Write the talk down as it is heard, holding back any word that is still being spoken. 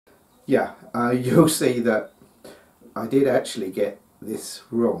Yeah, you'll see that I did actually get this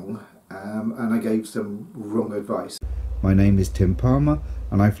wrong, and I gave some wrong advice. My name is Tim Palmer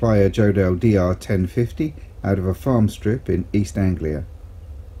and I fly a Jodel DR1050 out of a farm strip in East Anglia.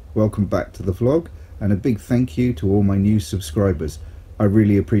 Welcome back to the vlog, and a big thank you to all my new subscribers. I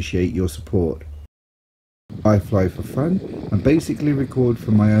really appreciate your support. I fly for fun and basically record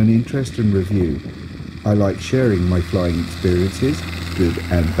for my own interest and review. I like sharing my flying experiences, good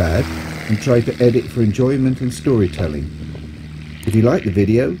and bad, and try to edit for enjoyment and storytelling. If you like the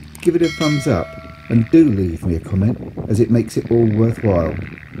video, give it a thumbs up and do leave me a comment, as it makes it all worthwhile.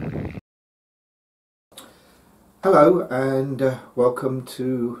 Hello and welcome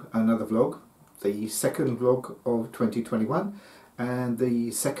to another vlog, the second vlog of 2021 and the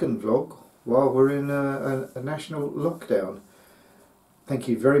second vlog while we're in a national lockdown. Thank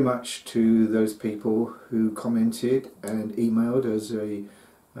you very much to those people who commented and emailed as a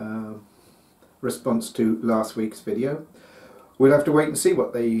response to last week's video. We'll have to wait and see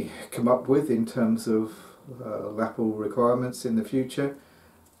what they come up with in terms of LAPL requirements in the future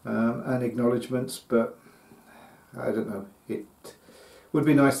and acknowledgements, but I don't know. It would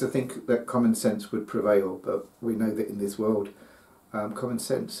be nice to think that common sense would prevail, but we know that in this world common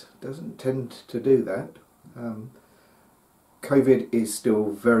sense doesn't tend to do that. COVID is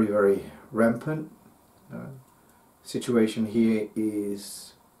still very, very rampant. Situation here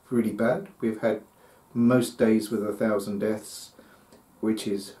is really bad. We've had most days with 1,000 deaths, which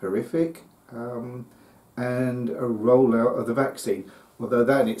is horrific, and a rollout of the vaccine. Although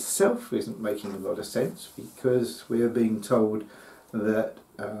that in itself isn't making a lot of sense, because we are being told that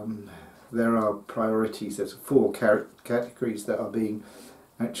there are priorities. There's 4 categories that are being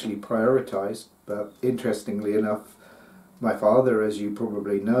actually prioritised. But interestingly enough, my father, as you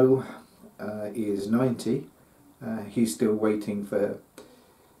probably know, is 90. He's still waiting for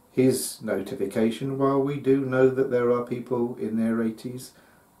his notification, while we do know that there are people in their 80s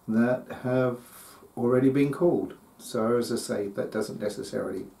that have already been called. So as I say, that doesn't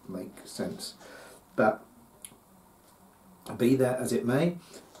necessarily make sense. But be that as it may,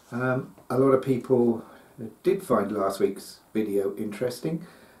 a lot of people did find last week's video interesting.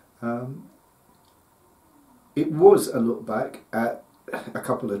 It was a look back at a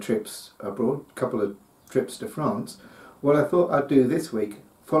couple of trips abroad, a couple of trips to France. What I thought I'd do this week,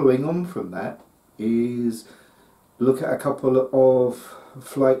 following on from that, is look at a couple of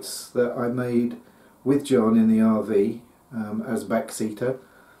flights that I made with John in the RV as backseater.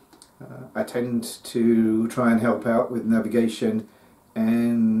 I tend to try and help out with navigation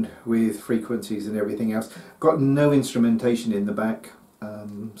and with frequencies and everything else. Got no instrumentation in the back,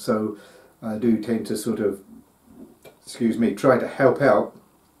 so I do tend to sort of, excuse me, try to help out.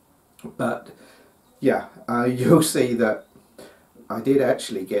 But yeah, you'll see that I did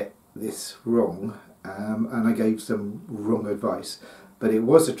actually get this wrong, and I gave some wrong advice. But it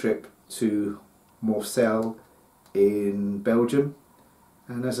was a trip to Moorsele in Belgium,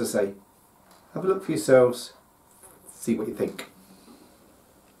 and as I say, have a look for yourselves, see what you think.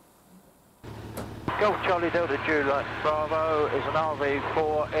 Golf Charlie Delta Juliet Bravo is an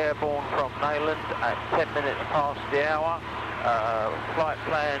RV4 airborne from Neyland at 10 minutes past the hour. Flight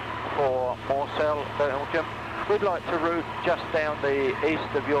plan for Moorsele, Belgium. We'd like to route just down the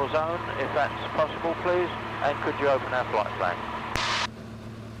east of your zone, if that's possible, please. And could you open our flight plan?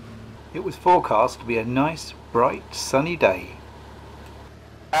 It was forecast to be a nice, bright, sunny day.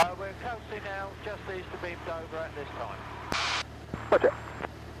 We're coasting now, just east of beamed over at this time. Roger.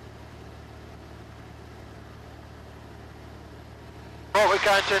 Right, we're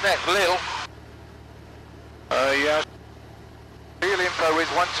going to the next, Lil. Yeah. Real info is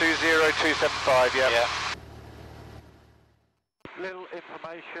 120275, yeah. Little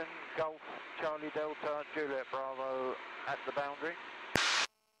information, Golf Charlie Delta Juliet Bravo at the boundary.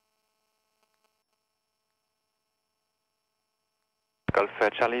 Golf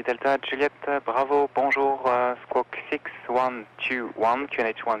Charlie Delta Juliet Bravo, bonjour, squawk 6121,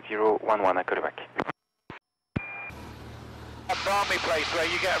 QNH 1011, I call you back. A balmy place where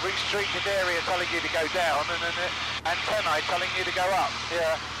you get a restricted area telling you to go down and an antennae telling you to go up.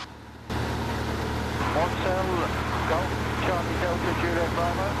 Yeah. Moorsele, Golf Charlie Delta Juliet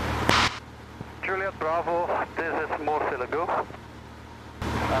Bravo. Juliet Bravo, this is Moorsele, go. Golf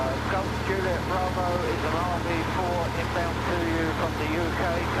Juliet Bravo is an RV4 inbound to you from the UK,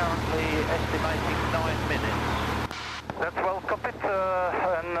 currently estimating 9 minutes. That's well copied,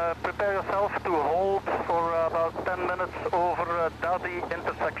 and prepare yourself to hold for about 10 minutes over Dadi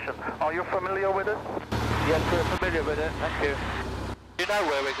intersection. Are you familiar with it? Yes, we're familiar with it, thank you. You know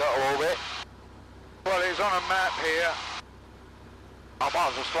where we got to orbit? Well, it's on a map here. I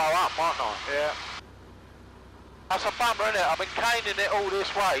might as well slow up, mightn't I? Yeah. That's a bummer, isn't it? I've been caning it all this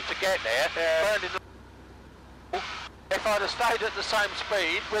way to get there, burning the... If I'd have stayed at the same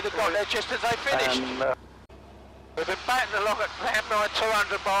speed, we'd have got there just as they finished. We've been batting along at damn nigh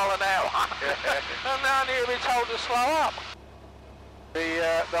 200 mile an hour, and now here we're told to slow up.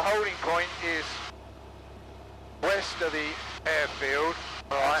 The holding point is west of the airfield,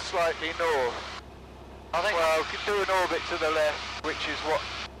 and slightly north. I think well, we can do an orbit to the left, which is what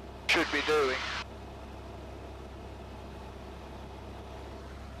should be doing.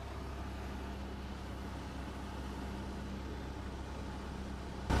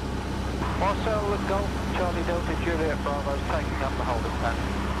 Moorsele, Golf, Charlie Delta, Juliet Bravo's taking up the holding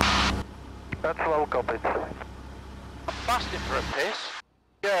pattern. That's well copied. I'm busting for a piss.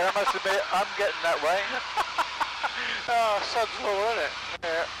 Yeah, I must admit, I'm getting that way. Oh, sod's law, isn't it?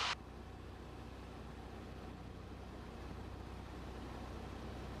 Yeah.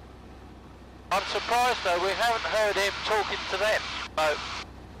 I'm surprised though, we haven't heard him talking to them. No.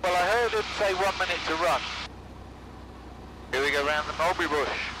 Well, I heard him say 1 minute to run. Here we go round the mulberry bush.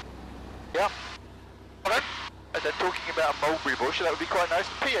 Yep. Pardon? As they're talking about a mulberry bush, that would be quite nice.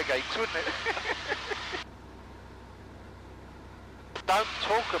 Pier gates, wouldn't it? Don't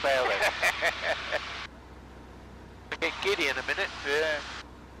talk about it. I'll get giddy in a minute.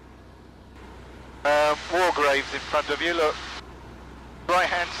 Yeah. War graves in front of you, look. Right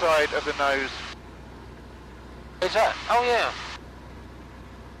hand side of the nose. Is that? Oh yeah.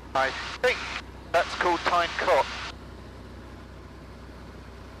 I think that's called Tyne Cot.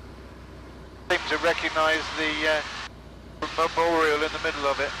 Seem to recognise the memorial in the middle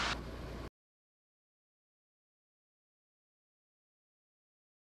of it.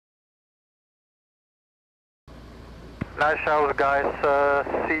 Nice shows, guys.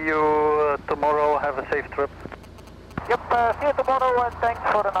 See you tomorrow. Have a safe trip. Yep, see you tomorrow and thanks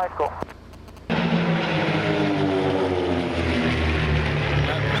for the nice call.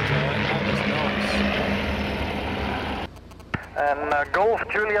 And Golf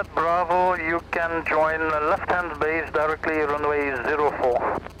Juliet Bravo, you can join left-hand base directly runway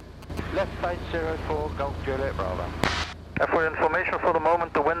 04. Left base 04, Golf Juliet Bravo. And for information, for the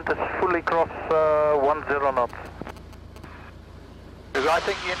moment the wind is fully cross 10 knots. Because I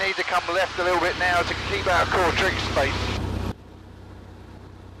think you need to come left a little bit now to keep out of Kortrijk space.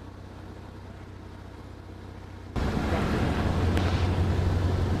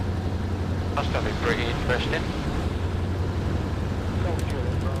 That's going to be pretty interesting.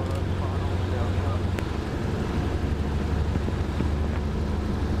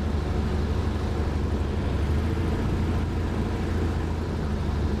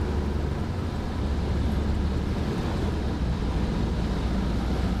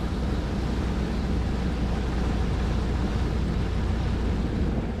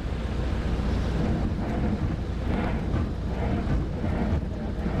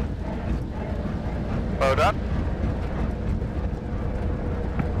 Well done.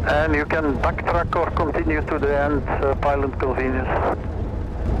 And you can backtrack or continue to the end, pilot convenience.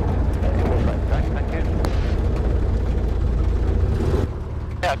 Thank you.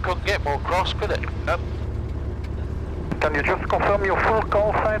 Yeah, it couldn't get more cross, could it? Nope. Can you just confirm your full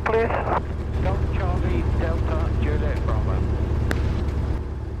call sign, please? Golf Charlie Delta Juliet Bravo.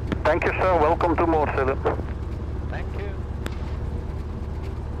 Thank you, sir. Welcome to Moorsele. Thank you.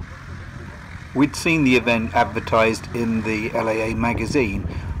 We'd seen the event advertised in the LAA magazine,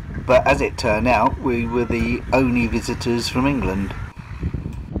 but as it turned out, we were the only visitors from England.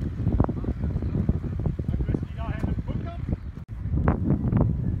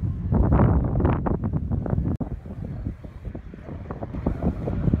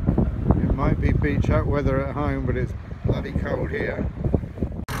 It might be beach out weather at home, but it's bloody cold here.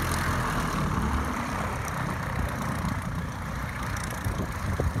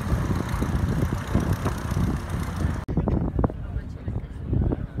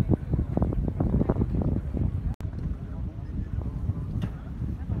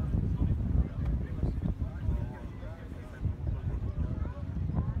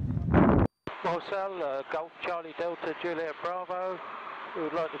 Moorsele, Golf Charlie Delta Juliet Bravo. We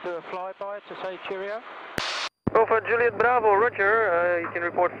would like to do a flyby to say cheerio. Over Juliet Bravo, roger. You can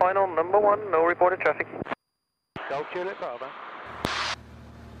report final number 1, no reported traffic. Golf Juliet Bravo.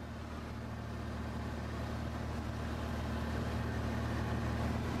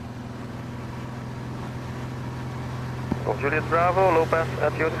 Golf Juliet Bravo, low pass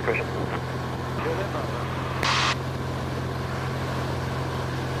at your discretion. Juliet Bravo.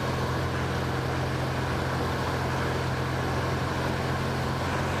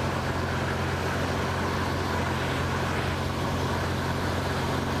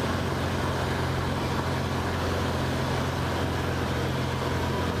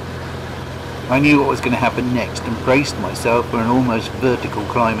 I knew what was going to happen next and braced myself for an almost vertical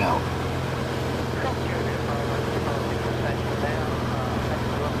climb out.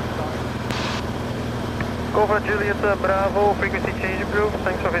 Over Juliet Bravo, frequency change approved.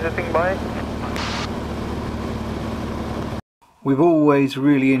 Thanks for visiting. Bye. We've always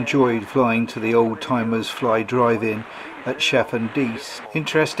really enjoyed flying to the Old Timers Fly Drive-In at Schaffen Deist.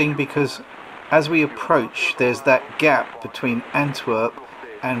 Interesting because as we approach, there's that gap between Antwerp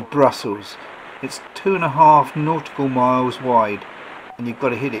and Brussels. It's 2.5 nautical miles wide, and you've got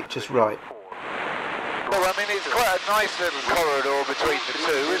to hit it just right. Well, I mean, it's quite a nice little corridor between the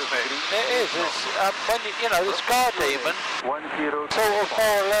two, isn't it? It is. It's, when you know, the Scar Demon sort of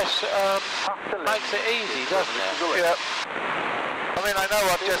more or less makes it easy, doesn't it? Yeah. I mean, I know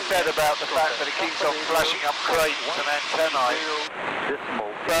I've just said about the fact that it keeps on flashing up cranes and antennae,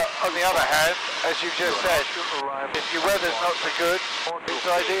 but on the other hand, as you just said, if your weather's not so good, it's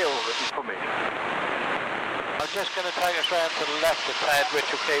ideal. I'm just going to take us round to the left a tad, which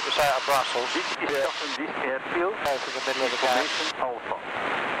will keep us out of Brussels. Yeah. Go to the middle of the gap.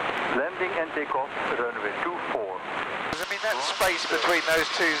 Landing and takeoff, runway 24. I mean, that space between those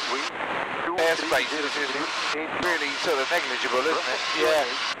two airspaces is really sort of negligible, isn't it?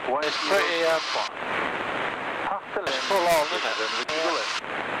 Yeah. It's pretty it's full on, isn't it? Yeah.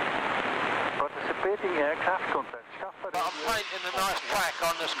 Participating aircraft contact. But I'm painting a nice track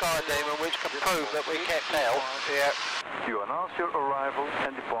on the Sky Demon which can prove that we kept out. Yeah. You announce your arrival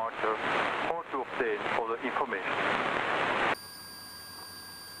and departure or to obtain further information.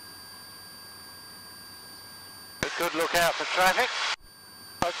 A good look out for traffic.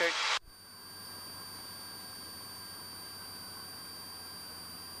 Okay.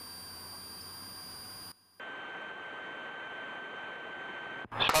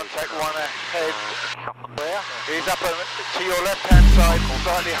 Contact one ahead. Where? He's up to your left-hand side,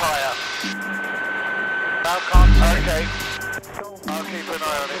 slightly higher. No contact. Okay. I'll keep an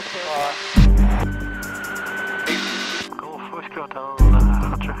eye on it. Alright. Golf Whiskey Hotel,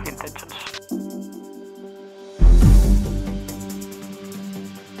 Roger, intentions.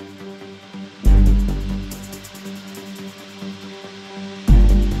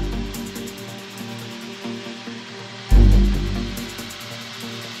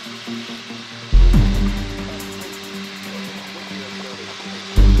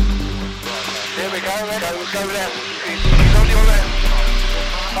 Go left. He's on your left.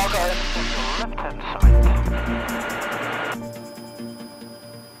 I'll go in. Left-hand side.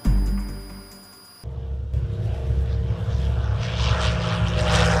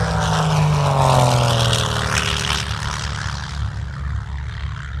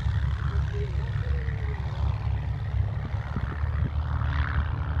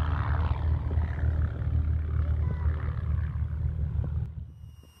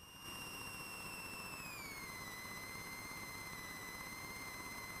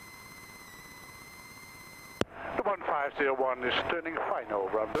 The 1501 is turning final,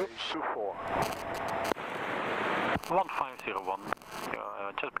 runway 24. 1501,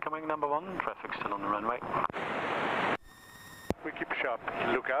 you're just becoming number 1, traffic still on the runway. We keep sharp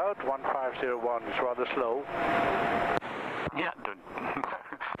look out, 1501 is rather slow. Yeah,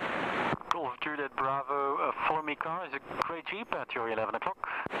 Golf Juliet Bravo, follow me car is a grey Jeep at your 11 o'clock.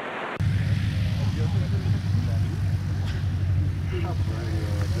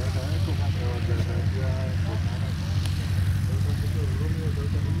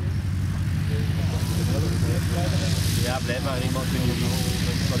 Ja, blijf maar, iemand kun je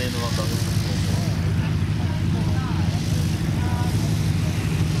alleen nog wat doen.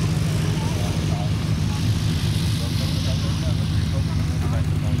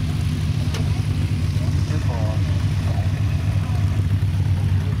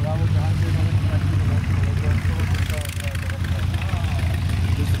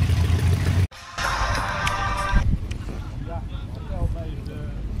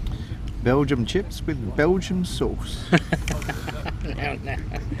 Belgium chips with Belgium sauce. Those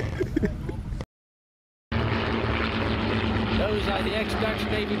are the ex-Dutch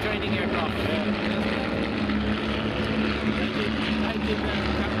Navy training aircraft. I did that a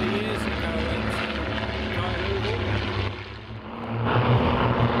couple of years ago at Jodel.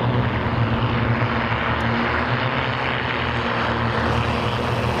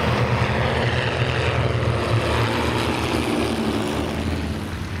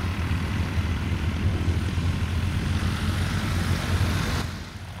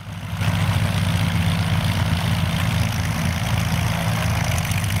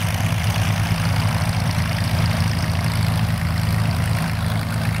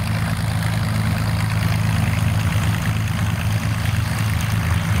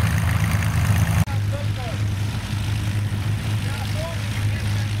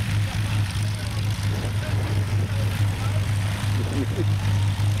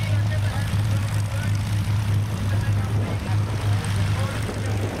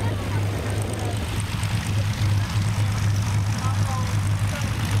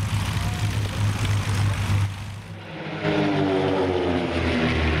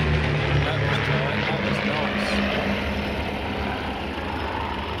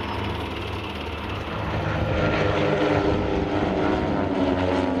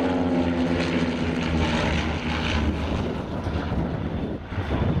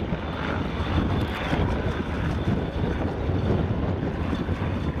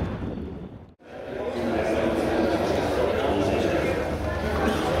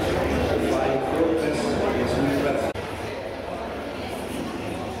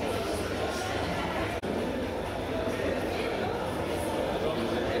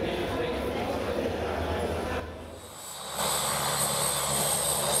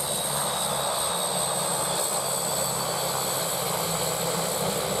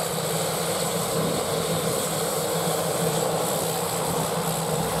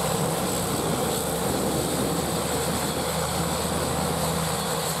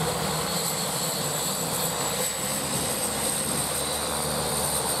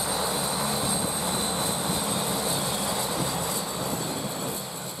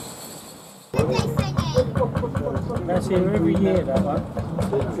 That's here every year, that one.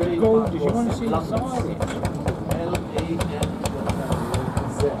 It's gorgeous. You want to see the signage?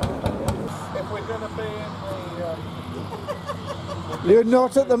 If we're going to be in the... You're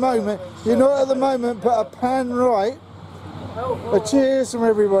not at the moment. You're not at the moment, but a pan right. A cheers from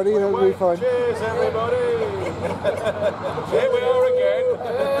everybody. That'll be fine. Cheers, everybody. Here we are again.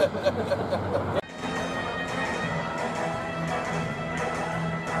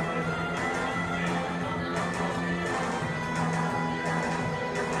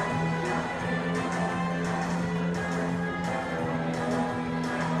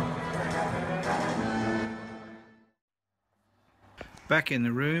 Back in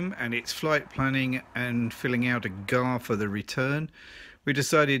the room, and it's flight planning and filling out a GAR for the return. We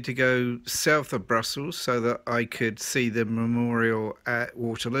decided to go south of Brussels so that I could see the memorial at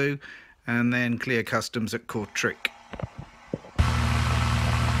Waterloo and then clear customs at Kortrijk.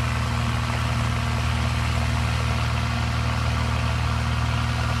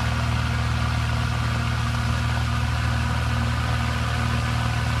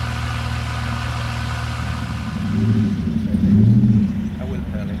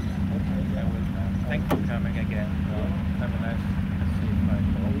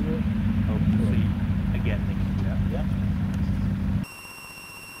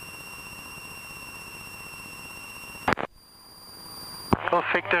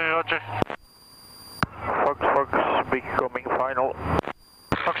 Victor, roger. Fox, becoming final.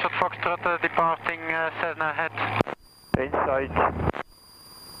 Foxtrot, departing Cessna ahead. Inside.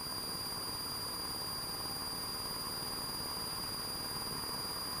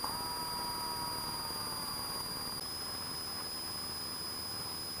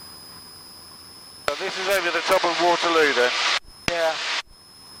 So this is over the top of Waterloo then? Yeah.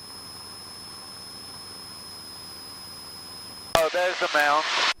 Oh, there's the mount.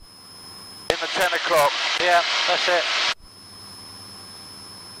 In the 10 o'clock. Yeah, that's it.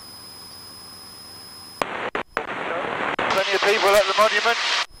 Plenty of people at the monument.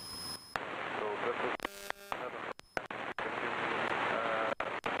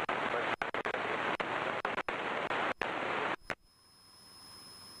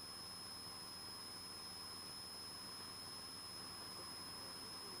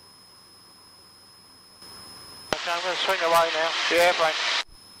 Okay, I'm going to swing away now. The airplane.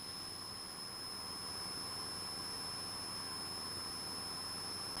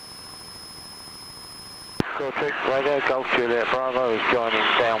 Kortrijk, radio, Golf Juliet Bravo is joining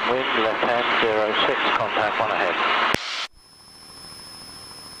downwind, left hand 06, contact 1 ahead.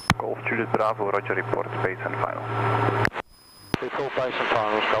 Golf Juliet Bravo, roger, report base and final. Report base and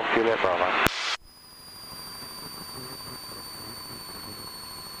finals, Golf Juliet Bravo.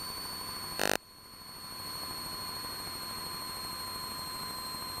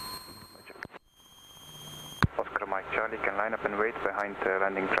 Oscar Mike Charlie can line up and wait behind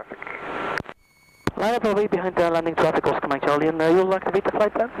landing traffic. Line up and wait behind landing traffic, Oscar Mike Charlie, and you'll activate the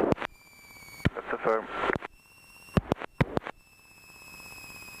flight plan? That's the firm.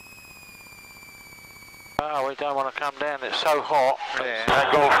 Oh, we don't want to come down, it's so hot.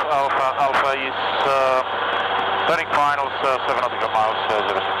 Yeah. Golf Alpha is turning finals 7 nautical miles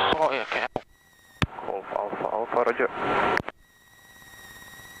 06. Oh, yeah, okay. Golf Alpha, roger.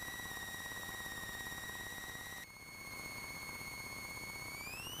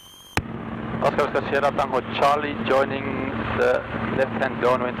 Oscar Sierra Tango Charlie joining the left-hand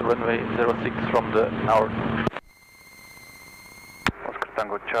downwind runway 06 from the north. Oscar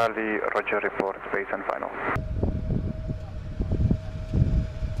Tango Charlie, Roger, report, base and final.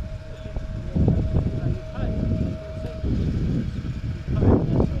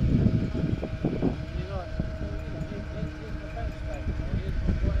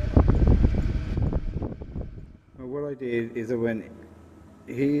 Well, what I did is I went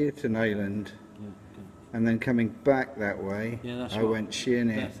here to Nayland, and then coming back that way, I went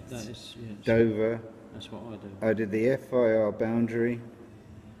Sheerness, Dover. That's what I do. I did the FIR boundary.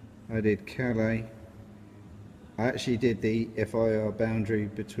 I did Calais. I actually did the FIR boundary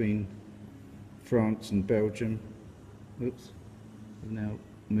between France and Belgium. Oops, I've now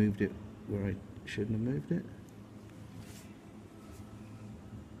moved it where I shouldn't have moved it.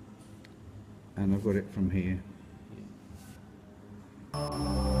 And I've got it from here.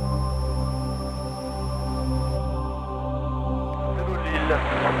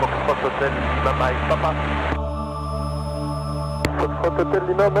 Foxtrot Hotel Lima Mike Papa. Foxtrot Hotel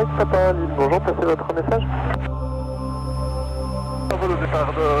Lima Mike Papa, Lille, bonjour, passez votre message. Vol au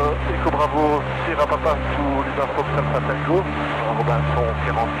départ de Eco Bravo Sierra Papa sous Lima Fox Alpha Tango, Robinson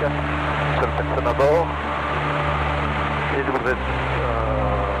 44, seule personne à bord. Et je voudrais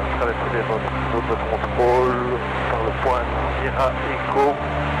traverser les zones de contrôle par le point Sierra Eco,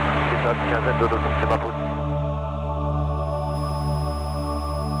 qui est à une quinzaine de nœuds, c'est ma position.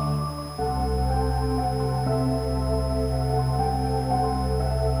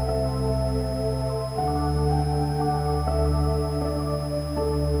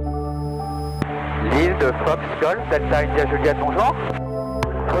 Lille de Fox Golf Delta India Juliette, bonjour.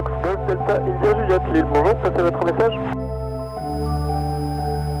 Fox Golf Delta India Juliette, Lille, bonjour, passez votre message.